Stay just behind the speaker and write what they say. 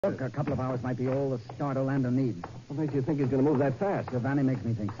Look, a couple of hours might be all the start Orlando needs. What makes you think he's going to move that fast? Giovanni makes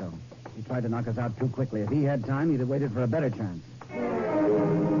me think so. He tried to knock us out too quickly. If he had time, he'd have waited for a better chance. We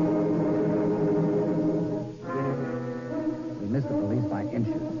missed the police by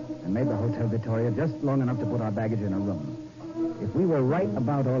inches and made the Hotel Vittoria just long enough to put our baggage in a room. If we were right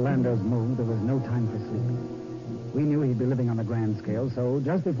about Orlando's move, there was no time for sleep. We knew he'd be living on the grand scale, so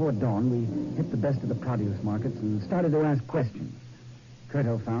just before dawn, we hit the best of the produce markets and started to ask questions.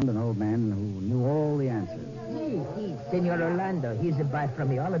 Curto found an old man who knew all the answers. See, Senor Orlando. He's a buy from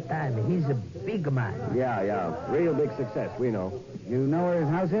me all the time. He's a big man. Yeah. Real big success, we know. You know where his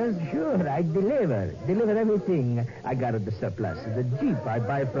house is? Sure, I deliver. Deliver everything. I got the surplus. The Jeep I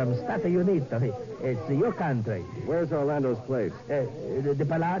buy from Stata Unita. It's your country. Where's Orlando's place? The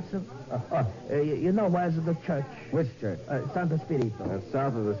Palazzo. You know where's the church? Which church? Santo Spirito. That's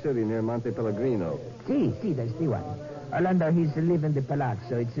south of the city near Monte Pellegrino. See, that's the one. Orlando, he's living the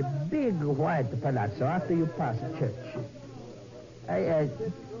Palazzo. It's a big white palazzo after you pass the church.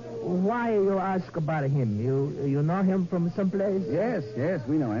 Why you ask about him? You know him from someplace? Yes,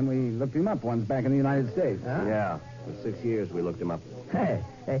 we know him. We looked him up once back in the United States. Huh? Yeah, for 6 years we looked him up. Hey,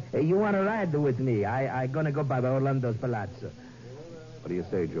 you want to ride with me? I gonna go by the Orlando's Palazzo. What do you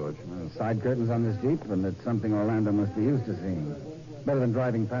say, George? Well, side curtains on this Jeep, and it's something Orlando must be used to seeing. Better than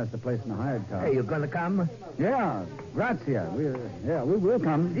driving past the place in a hired car. Hey, you gonna come? Yeah, grazia. We'll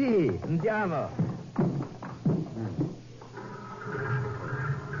come. Si, andiamo.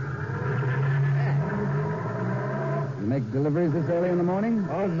 You make deliveries this early in the morning?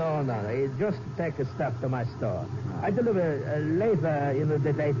 Oh, no. It's just to take a stuff to my store. I deliver later in the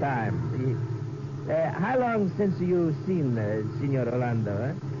daytime. How long since you seen Senor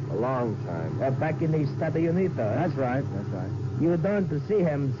Orlando, A long time. Back in the Stata Unita, That's right. You don't see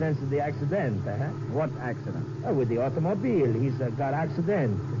him since the accident, huh? What accident? With the automobile. He's got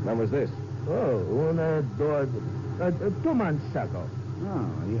accident. When was this? 2 months ago. Oh,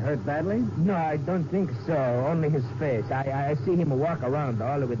 he hurt badly? No, I don't think so. Only his face. I see him walk around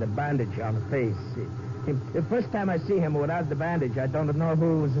all with a bandage on the face. The first time I see him without the bandage, I don't know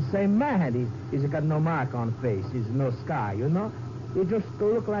who was the same man. He's got no mark on the face. He's no scar, you know? He just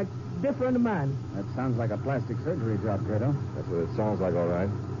look like different man. That sounds like a plastic surgery job, Curto. That's what it sounds like, all right.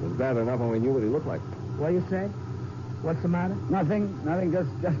 It was bad enough when we knew what he looked like. What you say? What's the matter? Nothing.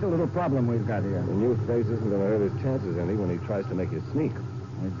 Just a little problem we've got here. The new face isn't going to hurt his chances any when he tries to make his sneak.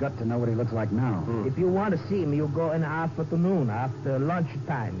 We've got to know what he looks like now. If you want to see him, you go in the afternoon, after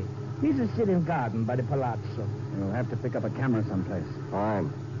lunchtime. He's a sitting garden by the palazzo. You'll have to pick up a camera someplace.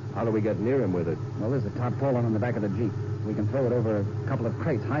 Fine. How do we get near him with it? Well, there's a tarpaulin on the back of the Jeep. We can throw it over a couple of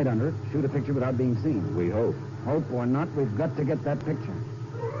crates, hide under it, shoot a picture without being seen. We hope. Hope or not, we've got to get that picture.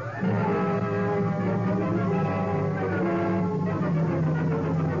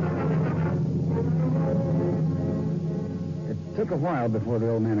 It took a while before the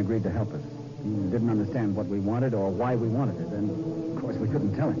old man agreed to help us. He didn't understand what we wanted or why we wanted it, and, of course, we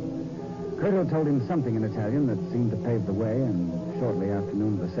couldn't tell him. Curto told him something in Italian that seemed to pave the way, and shortly after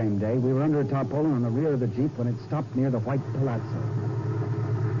noon of the same day, we were under a tarpaulin on the rear of the Jeep when it stopped near the White Palazzo.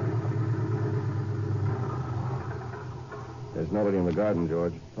 There's nobody in the garden,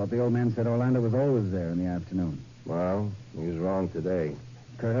 George. Thought the old man said Orlando was always there in the afternoon. Well, he's wrong today.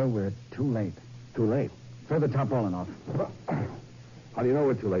 Curto, we're too late. Too late. Throw the tarpaulin off. How do you know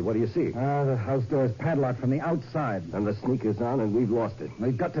we're too late? What do you see? The house door is padlocked from the outside. And the sneak is on, and we've lost it.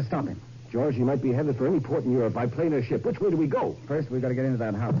 We've got to stop him. George, he might be headed for any port in Europe by plane or ship. Which way do we go? First, we've got to get into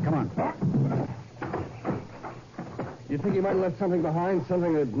that house. Come on. You think he might have left something behind?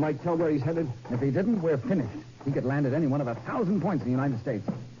 Something that might tell where he's headed? If he didn't, we're finished. He could land at any one of 1,000 points in the United States.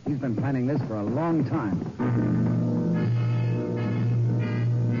 He's been planning this for a long time.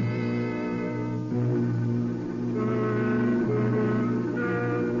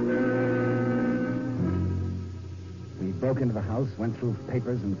 We broke into the house, went through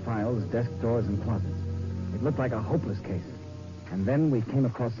papers and files, desk drawers and closets. It looked like a hopeless case. And then we came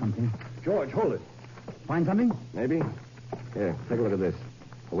across something. George, hold it. Find something? Maybe. Here, take a look at this.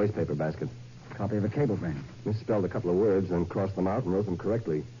 A wastepaper basket. Copy of a cablegram. Misspelled a couple of words, then crossed them out and wrote them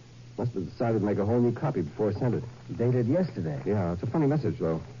correctly. Must have decided to make a whole new copy before he sent it. Dated yesterday. Yeah, it's a funny message,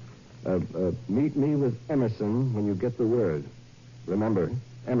 though. Meet me with Emerson when you get the word. Remember,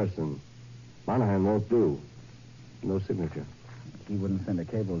 Emerson. Monahan won't do. No signature. He wouldn't send a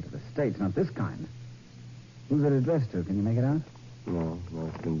cable to the States, not this kind. Who's it addressed to? Can you make it out? No,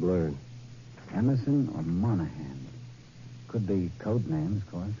 it's been blurred. Emerson or Monahan? Could be code names,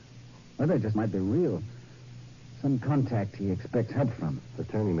 of course. Or they just might be real. Some contact he expects help from.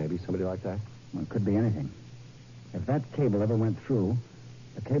 Attorney, maybe. Somebody like that. Well, it could be anything. If that cable ever went through,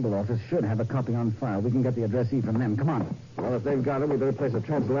 The cable office should have a copy on file. We can get the addressee from them. Come on. Well, if they've got it, we better place a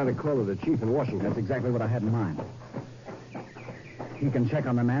transatlantic call to the chief in Washington. That's exactly what I had in mind. He can check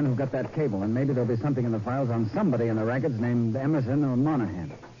on the man who got that cable, and maybe there'll be something in the files on somebody in the records named Emerson or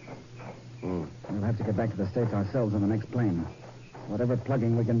Monahan. We'll have to get back to the States ourselves on the next plane. Whatever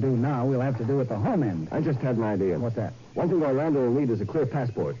plugging we can do now, we'll have to do at the home end. I just had an idea. What's that? One thing Orlando will need is a clear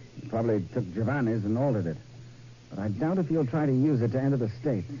passport. He probably took Giovanni's and altered it. But I doubt if he'll try to use it to enter the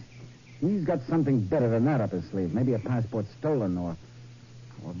States. He's got something better than that up his sleeve. Maybe a passport stolen or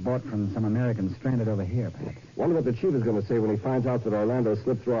bought from some American stranded over here, perhaps. Wonder what the chief is going to say when he finds out that Orlando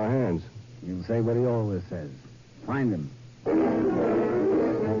slipped through our hands. He'll say what he always says. Find him.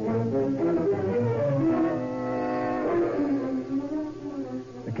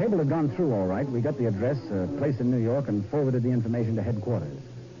 The cable had gone through all right. We got the address, a place in New York, and forwarded the information to headquarters.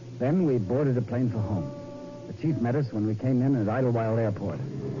 Then we boarded a plane for home. The chief met us when we came in at Idlewild Airport.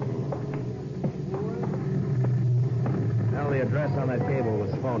 Well, the address on that cable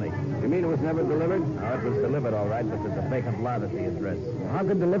was phony. You mean it was never delivered? No, it was delivered all right, but there's a vacant lot at the address. How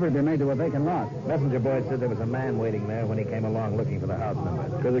could delivery be made to a vacant lot? Messenger boy said there was a man waiting there when he came along looking for the house number.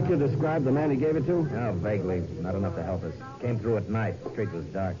 Could the kid describe the man he gave it to? No, vaguely. Not enough to help us. Came through at night. The street was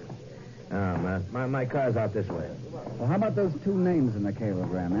dark. Oh, my car's out this way. Well, how about those two names in the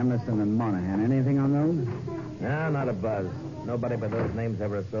cablegram, Emerson and Monahan? Anything on those? No, not a buzz. Nobody but those names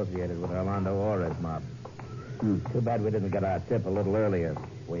ever associated with Orlando or his mob. Too bad we didn't get our tip a little earlier.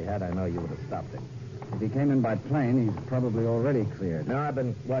 If we had, I know you would have stopped him. If he came in by plane, he's probably already cleared. No, I've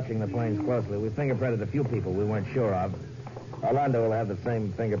been watching the planes closely. We fingerprinted a few people we weren't sure of. Orlando will have the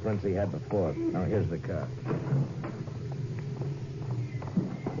same fingerprints he had before. Now, here's the car.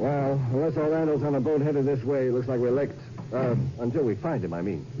 Well, unless Orlando's on a boat headed this way, it looks like we're licked. Until we find him, I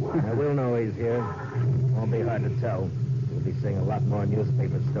mean. Now, we'll know he's here. Won't be hard to tell. We'll be seeing a lot more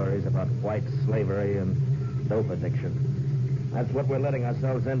newspaper stories about white slavery and dope addiction. That's what we're letting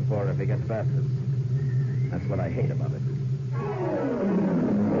ourselves in for if he gets past us. That's what I hate about it.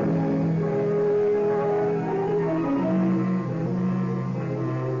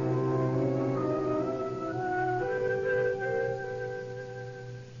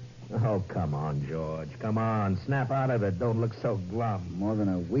 Oh, come on, George. Come on. Snap out of it. Don't look so glum. More than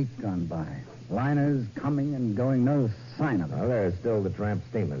a week gone by. Liners coming and going, no sign of it. Oh, there's still the tramp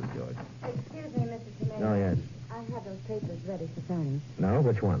steamers, George. Excuse me, Mr. Tremaine. Oh, yes. I have those papers ready for signing. No?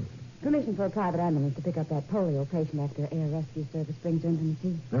 Which one? Permission for a private ambulance to pick up that polio patient after Air Rescue Service brings her into the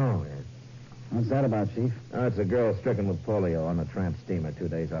sea. Oh, yes. What's that about, Chief? Oh, it's a girl stricken with polio on a tramp steamer 2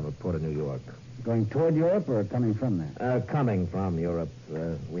 days out of Port of New York. Going toward Europe or coming from there? Coming from Europe.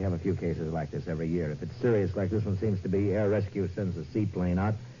 We have a few cases like this every year. If it's serious like this one seems to be, Air Rescue sends a seaplane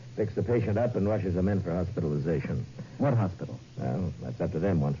out, picks the patient up, and rushes them in for hospitalization. What hospital? Well, that's up to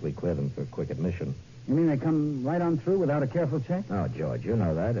them once we clear them for quick admission. You mean they come right on through without a careful check? Oh, George, you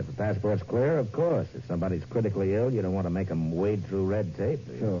know that. If the passport's clear, of course. If somebody's critically ill, you don't want to make them wade through red tape.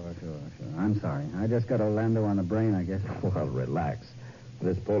 Do you? Sure. I'm sorry. I just got Orlando on the brain, I guess. Well, relax.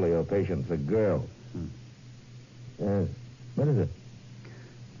 This polio patient's a girl. What is it?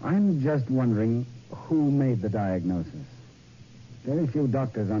 I'm just wondering who made the diagnosis. Very few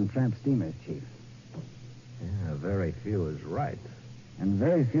doctors on tramp steamers, Chief. Yeah, very few is right. And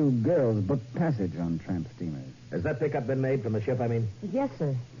very few girls book passage on tramp steamers. Has that pickup been made from the ship, I mean? Yes,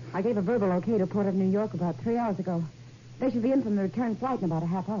 sir. I gave a verbal okay to Port of New York about 3 hours ago. They should be in from the return flight in about a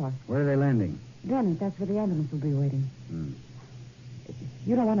half hour. Where are they landing? Then that's where the ambulance will be waiting.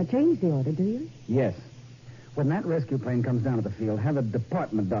 You don't want to change the order, do you? Yes. When that rescue plane comes down to the field, have a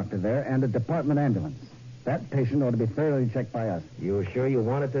department doctor there and a department ambulance. That patient ought to be thoroughly checked by us. You sure you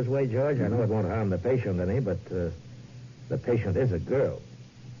want it this way, George? I know it won't harm the patient any, but the patient is a girl.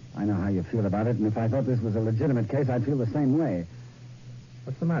 I know how you feel about it, and if I thought this was a legitimate case, I'd feel the same way.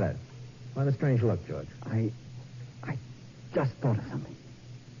 What's the matter? Why the strange look, George? I just thought of something.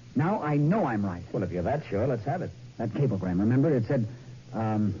 Now I know I'm right. Well, if you're that sure, let's have it. That cablegram, remember? It said,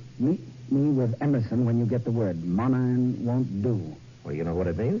 meet me with Emerson when you get the word. Monahan won't do. Well, you know what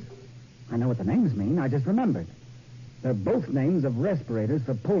it means? I know what the names mean. I just remembered. They're both names of respirators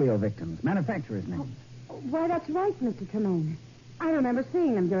for polio victims. Manufacturers' names. Why, that's right, Mr. Tremaine. I remember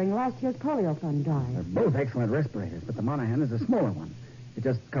seeing them during last year's polio fund drive. They're both excellent respirators, but the Monahan is a smaller one. It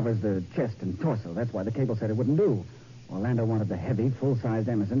just covers the chest and torso. That's why the cable said it wouldn't do. Orlando wanted the heavy, full-sized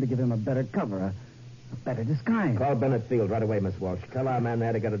Emerson to give him a better cover, a better disguise. Call Bennett Field right away, Miss Walsh. Tell our man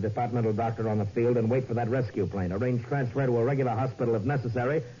there to get a departmental doctor on the field and wait for that rescue plane. Arrange transfer to a regular hospital if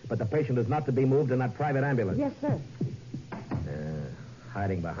necessary, but the patient is not to be moved in that private ambulance. Yes, sir.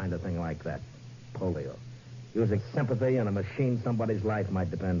 Hiding behind a thing like that. Polio. using sympathy and a machine somebody's life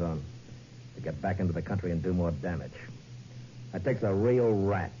might depend on to get back into the country and do more damage. That takes a real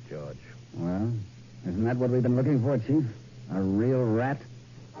rat, George. Well, isn't that what we've been looking for, Chief? A real rat?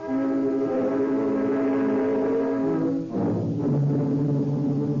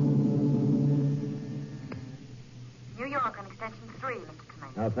 New York on extension 3, Mr.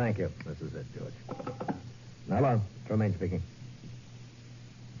 Tremaine. Oh, thank you. This is it, George. Hello, Tremaine speaking.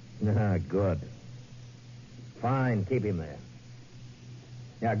 Ah, good. Fine, keep him there.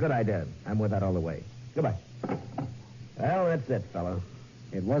 Yeah, good idea. I'm with that all the way. Goodbye. Well, that's it, fellow.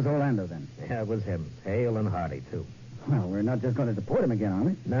 It was Orlando, then. Yeah, it was him. Hale and hearty, too. Well, we're not just going to deport him again, are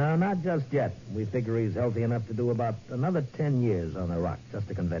we? No, not just yet. We figure he's healthy enough to do about another 10 years on the rock, just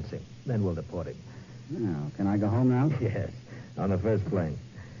to convince him. Then we'll deport him. Now, can I go home now? Yes, on the first plane.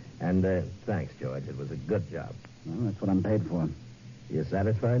 And thanks, George. It was a good job. Well, that's what I'm paid for. You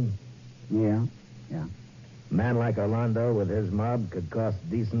satisfied? Yeah. A man like Orlando with his mob could cost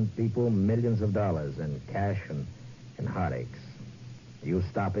decent people millions of dollars in cash and heartaches. You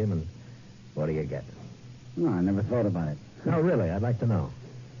stop him, and what do you get? No, I never thought about it. No, really, I'd like to know.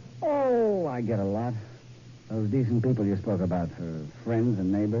 Oh, I get a lot. Those decent people you spoke about for friends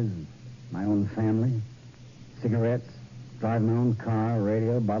and neighbors, my own family, cigarettes, drive my own car,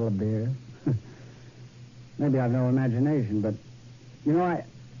 radio, bottle of beer. Maybe I've no imagination, but, you know,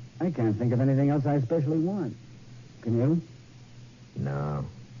 I can't think of anything else I especially want. Can you? No,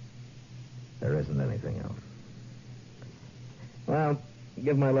 there isn't anything else. Well,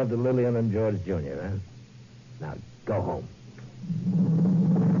 give my love to Lillian and George Jr., huh? Now, go home.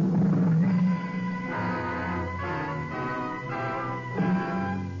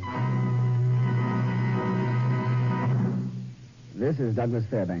 This is Douglas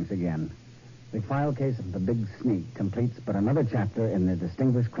Fairbanks again. The file case of the Big Sneak completes but another chapter in the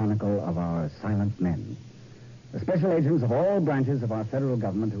distinguished chronicle of our silent men. The special agents of all branches of our federal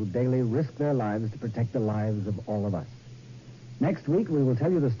government who daily risk their lives to protect the lives of all of us. Next week, we will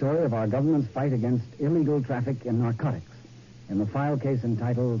tell you the story of our government's fight against illegal traffic in narcotics in the file case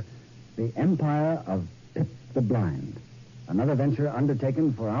entitled The Empire of Pip the Blind, another venture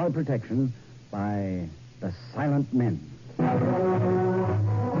undertaken for our protection by the silent men.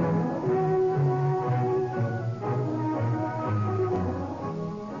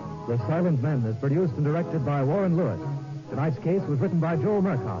 The Silent Men is produced and directed by Warren Lewis. Tonight's case was written by Joel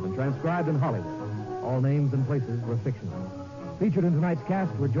Murcott and transcribed in Hollywood. All names and places were fictional. Featured in tonight's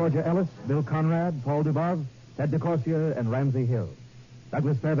cast were Georgia Ellis, Bill Conrad, Paul Dubov, Ted DeCorsia, and Ramsey Hill.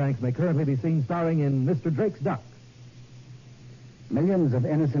 Douglas Fairbanks may currently be seen starring in Mr. Drake's Duck. Millions of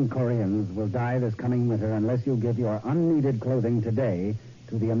innocent Koreans will die this coming winter unless you give your unneeded clothing today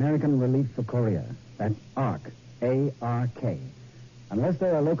to the American Relief for Korea. That's ARK, A-R-K. Unless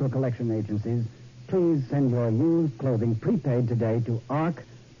there are local collection agencies, please send your used clothing prepaid today to ARK,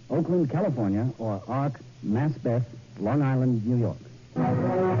 Oakland, California, or ARK, Macbeth, Long Island, New York.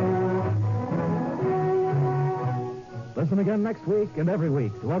 Listen again next week and every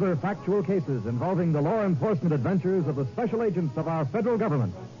week to other factual cases involving the law enforcement adventures of the special agents of our federal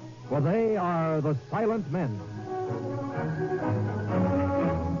government, for they are the Silent Men.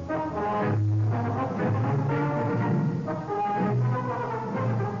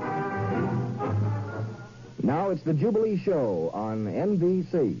 Now it's the Jubilee Show on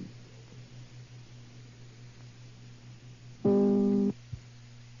NBC.